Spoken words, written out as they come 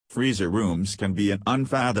Freezer rooms can be an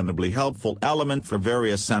unfathomably helpful element for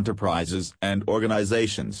various enterprises and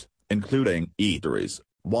organizations, including eateries,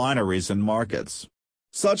 wineries and markets.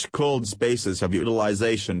 Such cold spaces have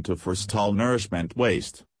utilization to forestall nourishment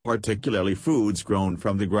waste, particularly foods grown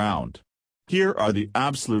from the ground. Here are the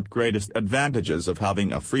absolute greatest advantages of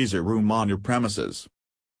having a freezer room on your premises.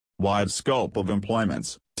 Wide scope of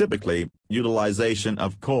employments. Typically, utilization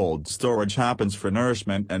of cold storage happens for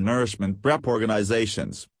nourishment and nourishment prep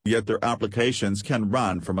organizations, yet their applications can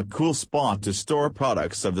run from a cool spot to store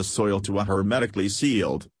products of the soil to a hermetically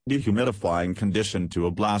sealed, dehumidifying condition to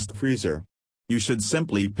a blast freezer. You should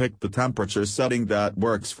simply pick the temperature setting that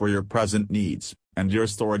works for your present needs, and your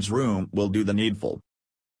storage room will do the needful.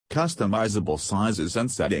 Customizable sizes and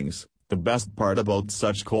settings. The best part about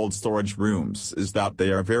such cold storage rooms is that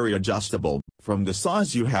they are very adjustable, from the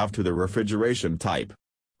size you have to the refrigeration type.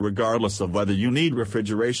 Regardless of whether you need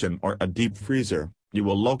refrigeration or a deep freezer, you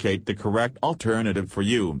will locate the correct alternative for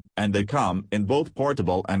you, and they come in both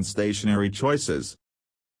portable and stationary choices.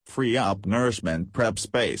 Free up nourishment prep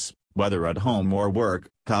space. Whether at home or work,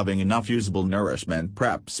 having enough usable nourishment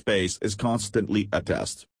prep space is constantly a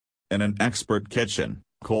test. In an expert kitchen,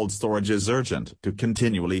 cold storage is urgent to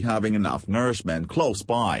continually having enough nourishment close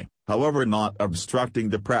by, however not obstructing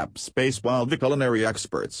the prep space while the culinary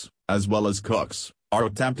experts, as well as cooks, are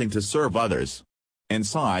attempting to serve others.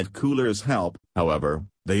 Inside coolers help, however,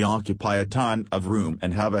 they occupy a ton of room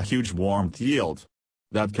and have a huge warmth yield.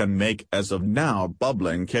 That can make as of now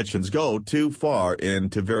bubbling kitchens go too far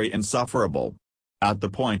into very insufferable. At the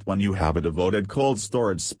point when you have a devoted cold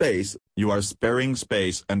storage space, you are sparing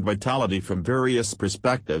space and vitality from various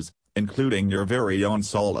perspectives, including your very own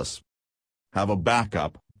solace. Have a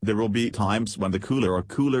backup. There will be times when the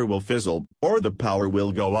cooler will fizzle, or the power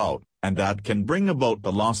will go out, and that can bring about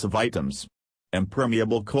the loss of items.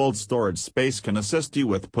 Impermeable cold storage space can assist you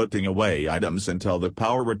with putting away items until the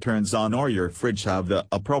power returns on or your fridge have the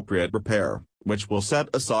appropriate repair, which will set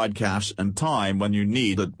aside cash and time when you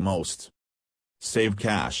need it most. Save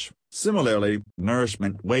cash. Similarly,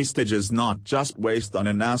 nourishment wastage is not just waste on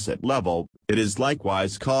an asset level, it is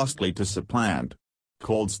likewise costly to supplant.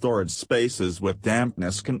 Cold storage spaces with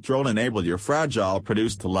dampness control enable your fragile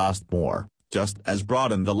produce to last more, just as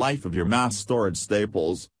broaden the life of your mass storage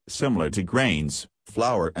staples, similar to grains,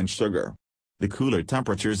 flour and sugar. The cooler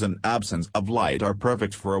temperatures and absence of light are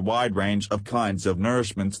perfect for a wide range of kinds of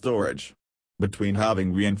nourishment storage. Between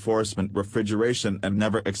having reinforcement refrigeration and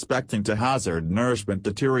never expecting to hazard nourishment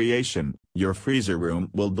deterioration, your freezer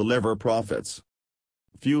room will deliver profits.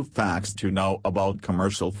 Few facts to know about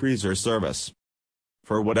commercial freezer service.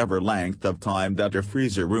 For whatever length of time that your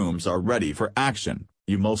freezer rooms are ready for action,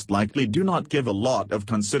 you most likely do not give a lot of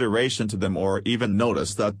consideration to them or even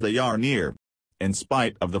notice that they are near. In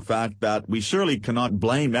spite of the fact that we surely cannot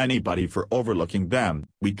blame anybody for overlooking them,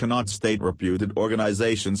 we cannot state reputed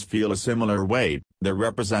organizations feel a similar way. Their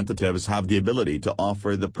representatives have the ability to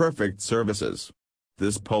offer the perfect services.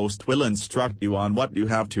 This post will instruct you on what you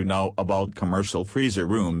have to know about commercial freezer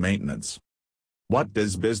room maintenance. What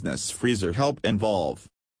does business freezer help involve?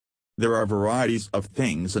 There are varieties of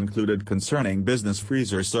things included concerning business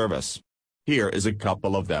freezer service. Here is a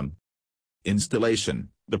couple of them. Installation.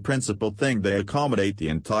 The principal thing they accommodate the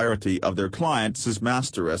entirety of their clients'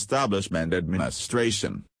 master establishment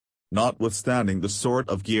administration. Notwithstanding the sort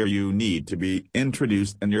of gear you need to be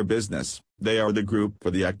introduced in your business, they are the group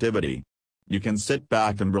for the activity. You can sit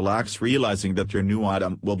back and relax realizing that your new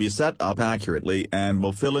item will be set up accurately and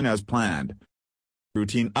will fill in as planned.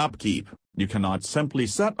 Routine upkeep. You cannot simply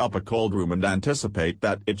set up a cold room and anticipate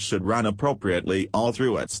that it should run appropriately all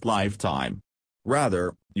through its lifetime.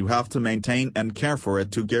 Rather, you have to maintain and care for it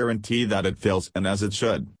to guarantee that it fills in as it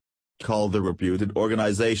should. Call the reputed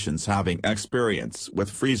organizations having experience with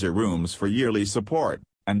freezer rooms for yearly support,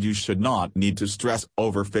 and you should not need to stress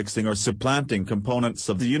over fixing or supplanting components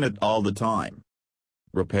of the unit all the time.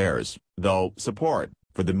 Repairs, though support,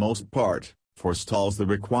 for the most part, forestalls the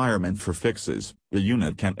requirement for fixes, the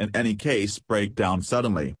unit can in any case break down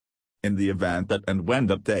suddenly. In the event that and when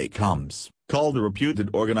that day comes, call the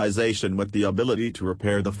reputed organization with the ability to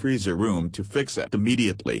repair the freezer room to fix it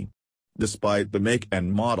immediately. Despite the make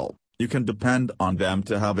and model, you can depend on them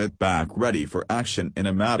to have it back ready for action in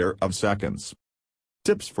a matter of seconds.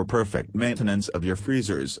 Tips for perfect maintenance of your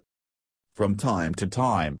freezers. From time to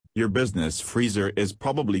time, your business freezer is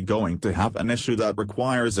probably going to have an issue that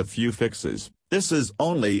requires a few fixes. This is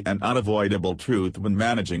only an unavoidable truth when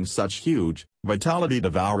managing such huge,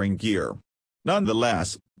 vitality-devouring gear.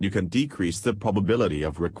 Nonetheless, you can decrease the probability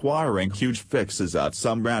of requiring huge fixes at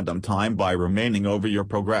some random time by remaining over your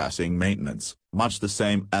progressing maintenance, much the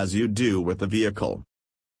same as you do with the vehicle.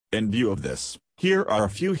 In view of this, here are a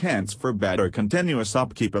few hints for better continuous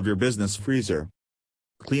upkeep of your business freezer.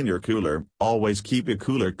 Clean your cooler. Always keep your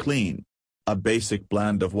cooler clean. A basic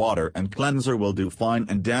blend of water and cleanser will do fine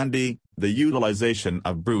and dandy. The utilization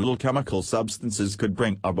of brutal chemical substances could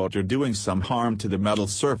bring about you doing some harm to the metal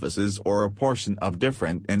surfaces or a portion of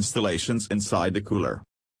different installations inside the cooler.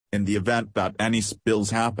 In the event that any spills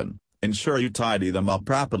happen, ensure you tidy them up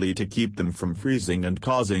properly to keep them from freezing and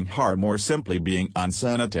causing harm or simply being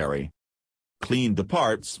unsanitary. Clean the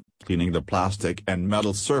parts. Cleaning the plastic and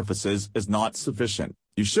metal surfaces is not sufficient.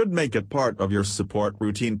 You should make it part of your support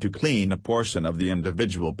routine to clean a portion of the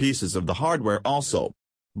individual pieces of the hardware also.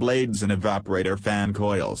 Blades and evaporator fan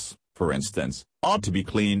coils, for instance, ought to be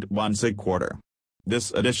cleaned once a quarter.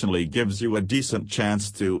 This additionally gives you a decent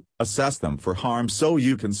chance to assess them for harm so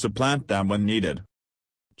you can supplant them when needed.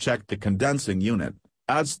 Check the condensing unit.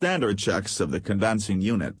 Add standard checks of the condensing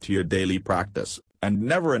unit to your daily practice, and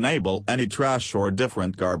never enable any trash or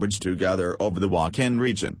different garbage to gather over the walk-in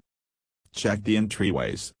region. Check the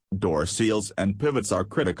entryways. Door seals and pivots are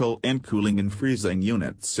critical in cooling and freezing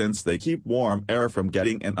units since they keep warm air from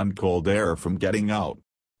getting in and cold air from getting out.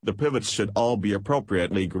 The pivots should all be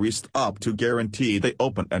appropriately greased up to guarantee they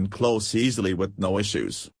open and close easily with no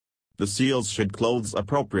issues. The seals should close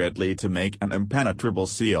appropriately to make an impenetrable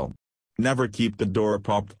seal. Never keep the door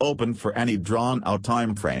propped open for any drawn-out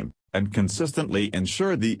time frame, and consistently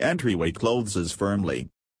ensure the entryway closes firmly.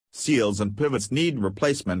 Seals and pivots need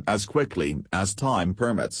replacement as quickly as time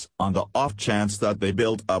permits, on the off chance that they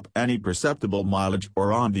build up any perceptible mileage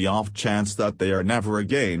or on the off chance that they are never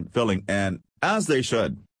again filling in, as they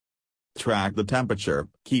should. Track the temperature.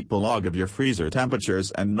 Keep a log of your freezer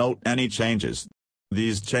temperatures and note any changes.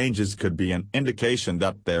 These changes could be an indication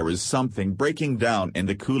that there is something breaking down in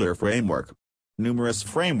the cooler framework. Numerous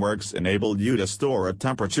frameworks enable you to store a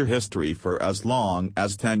temperature history for as long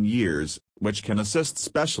as 10 years, which can assist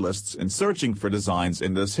specialists in searching for designs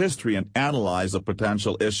in this history and analyze a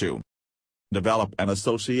potential issue. Develop an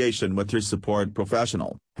association with your support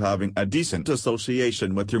professional. Having a decent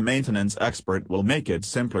association with your maintenance expert will make it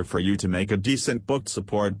simpler for you to make a decent booked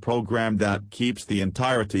support program that keeps the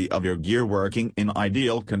entirety of your gear working in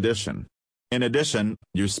ideal condition. In addition,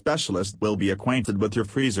 your specialist will be acquainted with your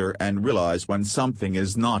freezer and realize when something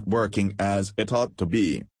is not working as it ought to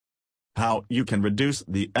be. How you can reduce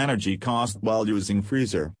the energy cost while using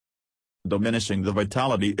freezer. Diminishing the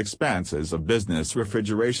vitality expenses of business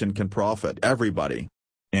refrigeration can profit everybody.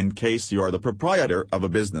 In case you are the proprietor of a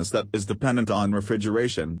business that is dependent on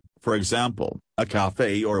refrigeration, for example, a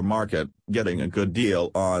cafe or a market, getting a good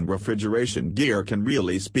deal on refrigeration gear can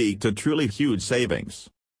really speak to truly huge savings.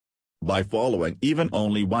 By following even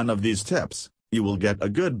only one of these tips, you will get a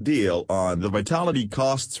good deal on the vitality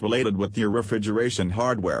costs related with your refrigeration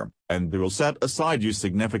hardware, and they will set aside you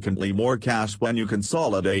significantly more cash when you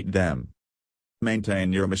consolidate them.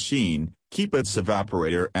 Maintain your machine. Keep its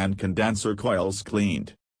evaporator and condenser coils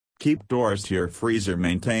cleaned. Keep doors to your freezer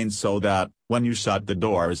maintained so that, when you shut the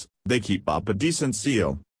doors, they keep up a decent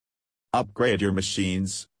seal. Upgrade your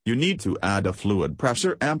machines. You need to add a fluid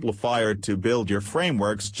pressure amplifier to build your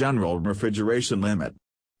framework's general refrigeration limit.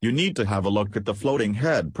 You need to have a look at the floating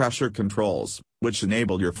head pressure controls, which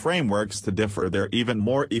enable your frameworks to differ there even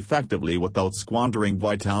more effectively without squandering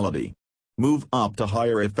vitality. Move up to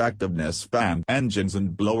higher effectiveness fan engines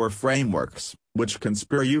and blower frameworks, which can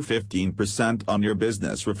spare you 15% on your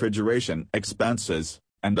business refrigeration expenses,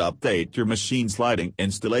 and update your machine's lighting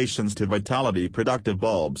installations to vitality productive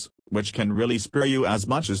bulbs, which can really spare you as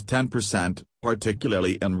much as 10%,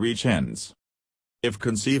 particularly in reach-ins. If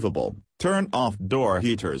conceivable, turn off door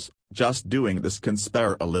heaters. Just doing this can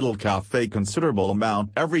spare a little cafe considerable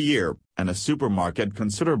amount every year, and a supermarket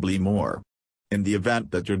considerably more. In the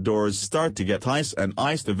event that your doors start to get ice and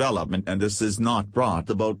ice development and this is not brought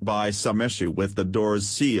about by some issue with the door's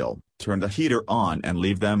seal, turn the heater on and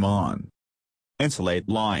leave them on. Insulate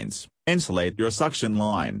lines. Insulate your suction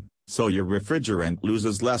line, so your refrigerant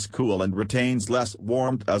loses less cool and retains less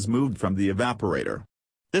warmth as moved from the evaporator.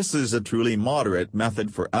 This is a truly moderate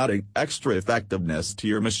method for adding extra effectiveness to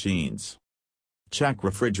your machines. Check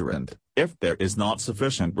refrigerant. If there is not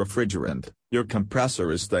sufficient refrigerant, your compressor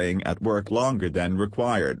is staying at work longer than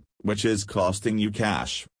required, which is costing you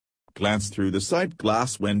cash. Glance through the sight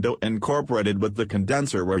glass window incorporated with the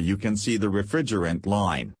condenser where you can see the refrigerant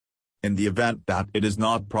line. In the event that it is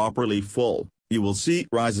not properly full, you will see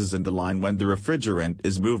rises in the line when the refrigerant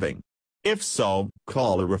is moving. If so,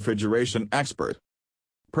 call a refrigeration expert.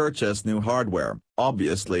 Purchase new hardware.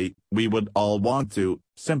 Obviously, we would all want to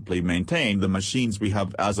simply maintain the machines we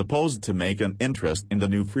have as opposed to make an interest in the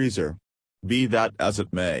new freezer. Be that as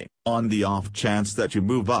it may, on the off chance that you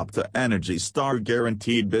move up to Energy Star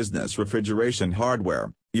Guaranteed Business Refrigeration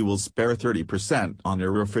Hardware, you will spare 30% on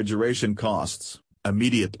your refrigeration costs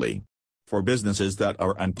immediately. For businesses that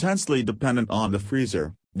are intensely dependent on the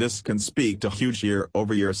freezer, this can speak to huge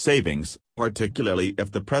year-over-year savings, particularly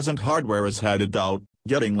if the present hardware is headed out,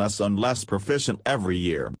 getting less and less proficient every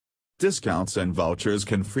year. Discounts and vouchers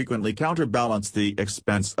can frequently counterbalance the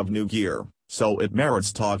expense of new gear, so it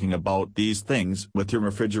merits talking about these things with your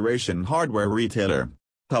refrigeration hardware retailer.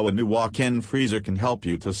 How a new walk-in freezer can help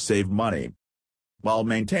you to save money. While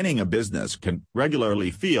maintaining a business can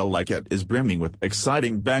regularly feel like it is brimming with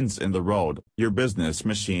exciting bends in the road, your business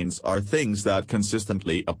machines are things that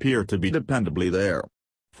consistently appear to be dependably there.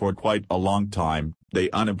 For quite a long time, they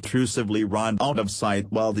unobtrusively run out of sight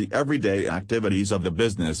while the everyday activities of the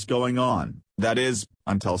business going on, that is,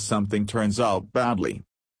 until something turns out badly.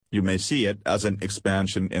 You may see it as an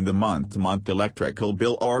expansion in the month-to-month electrical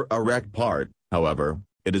bill or a wrecked part, however,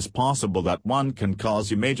 it is possible that one can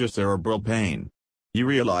cause you major cerebral pain. You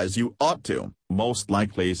realize you ought to, most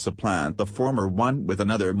likely, supplant the former one with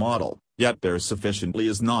another model, yet there sufficiently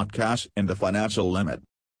is not cash in the financial limit.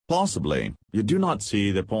 Possibly, you do not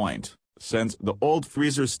see the point, since the old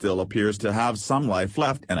freezer still appears to have some life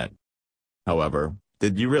left in it. However,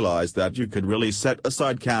 did you realize that you could really set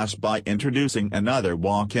aside cash by introducing another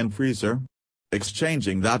walk-in freezer?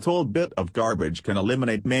 Exchanging that old bit of garbage can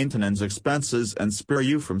eliminate maintenance expenses and spare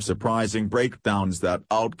you from surprising breakdowns that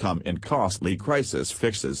outcome in costly crisis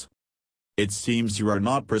fixes. It seems you are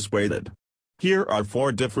not persuaded. Here are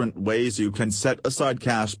 4 different ways you can set aside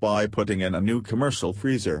cash by putting in a new commercial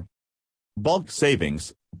freezer. Bulk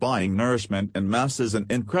savings. Buying nourishment en masse is an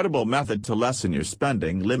incredible method to lessen your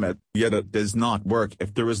spending limit, yet it does not work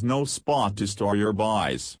if there is no spot to store your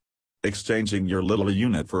buys. Exchanging your little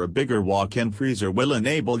unit for a bigger walk-in freezer will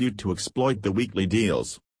enable you to exploit the weekly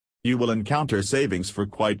deals. You will encounter savings for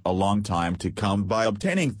quite a long time to come by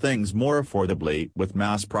obtaining things more affordably with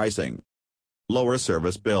mass pricing. Lower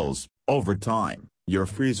service bills. Over time, your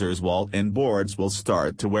freezer's wall-in boards will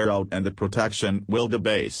start to wear out and the protection will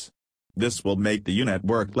debase. This will make the unit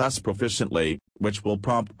work less proficiently, which will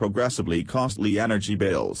prompt progressively costly energy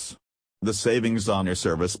bills. The savings on your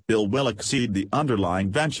service bill will exceed the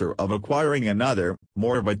underlying venture of acquiring another,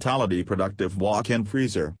 more vitality-productive walk-in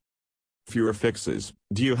freezer. Fewer fixes.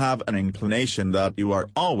 Do you have an inclination that you are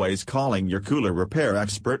always calling your cooler repair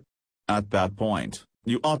expert? At that point,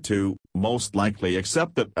 you ought to, most likely,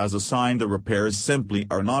 accept it as a sign the repairs simply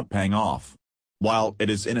are not paying off. While it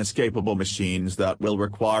is inescapable machines that will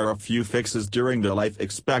require a few fixes during their life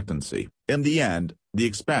expectancy, in the end, the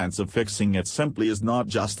expense of fixing it simply is not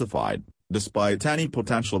justified, despite any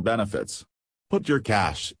potential benefits. Put your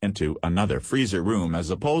cash into another freezer room as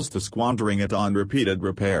opposed to squandering it on repeated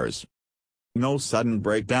repairs. No sudden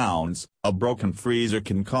breakdowns. A broken freezer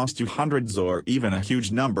can cost you hundreds or even a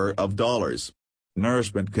huge number of dollars.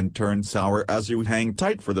 Nourishment can turn sour as you hang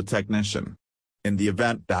tight for the technician. In the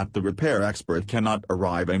event that the repair expert cannot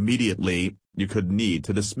arrive immediately, you could need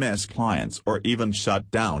to dismiss clients or even shut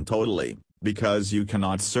down totally, because you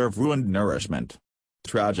cannot serve ruined nourishment.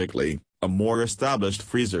 Tragically, a more established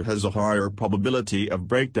freezer has a higher probability of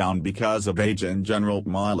breakdown because of age and general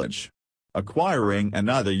mileage. Acquiring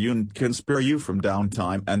another unit can spare you from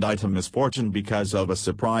downtime and item misfortune because of a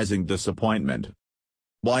surprising disappointment.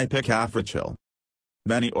 Why pick Africhill?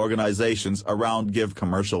 Many organizations around give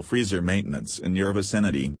commercial freezer maintenance in your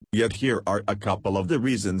vicinity, yet here are a couple of the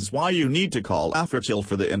reasons why you need to call Africhill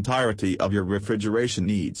for the entirety of your refrigeration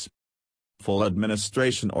needs. Full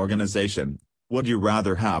administration organization. Would you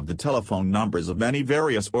rather have the telephone numbers of many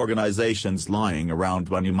various organizations lying around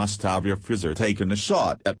when you must have your freezer taken a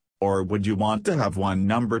shot at, or would you want to have one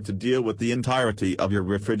number to deal with the entirety of your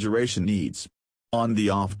refrigeration needs? On the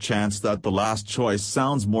off chance that the last choice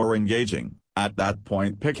sounds more engaging, at that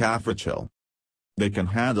point pick Africhill. They can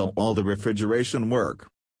handle all the refrigeration work.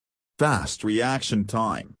 Fast reaction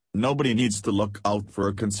time. Nobody needs to look out for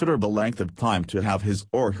a considerable length of time to have his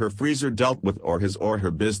or her freezer dealt with or his or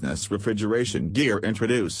her business refrigeration gear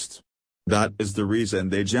introduced. That is the reason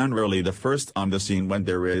they generally the first on the scene when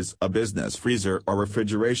there is a business freezer or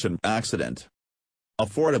refrigeration accident.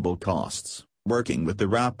 Affordable costs. Working with the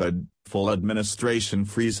rapid, full administration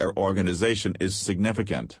freezer organization is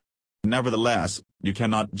significant. Nevertheless, you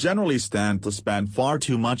cannot generally stand to spend far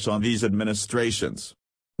too much on these administrations.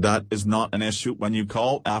 That is not an issue when you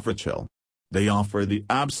call Africhill. They offer the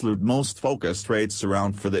absolute most focused rates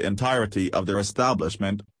around for the entirety of their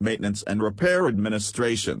establishment, maintenance and repair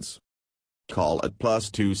administrations. Call at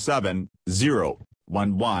 +270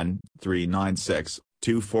 11 396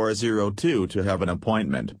 2402 to have an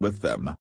appointment with them.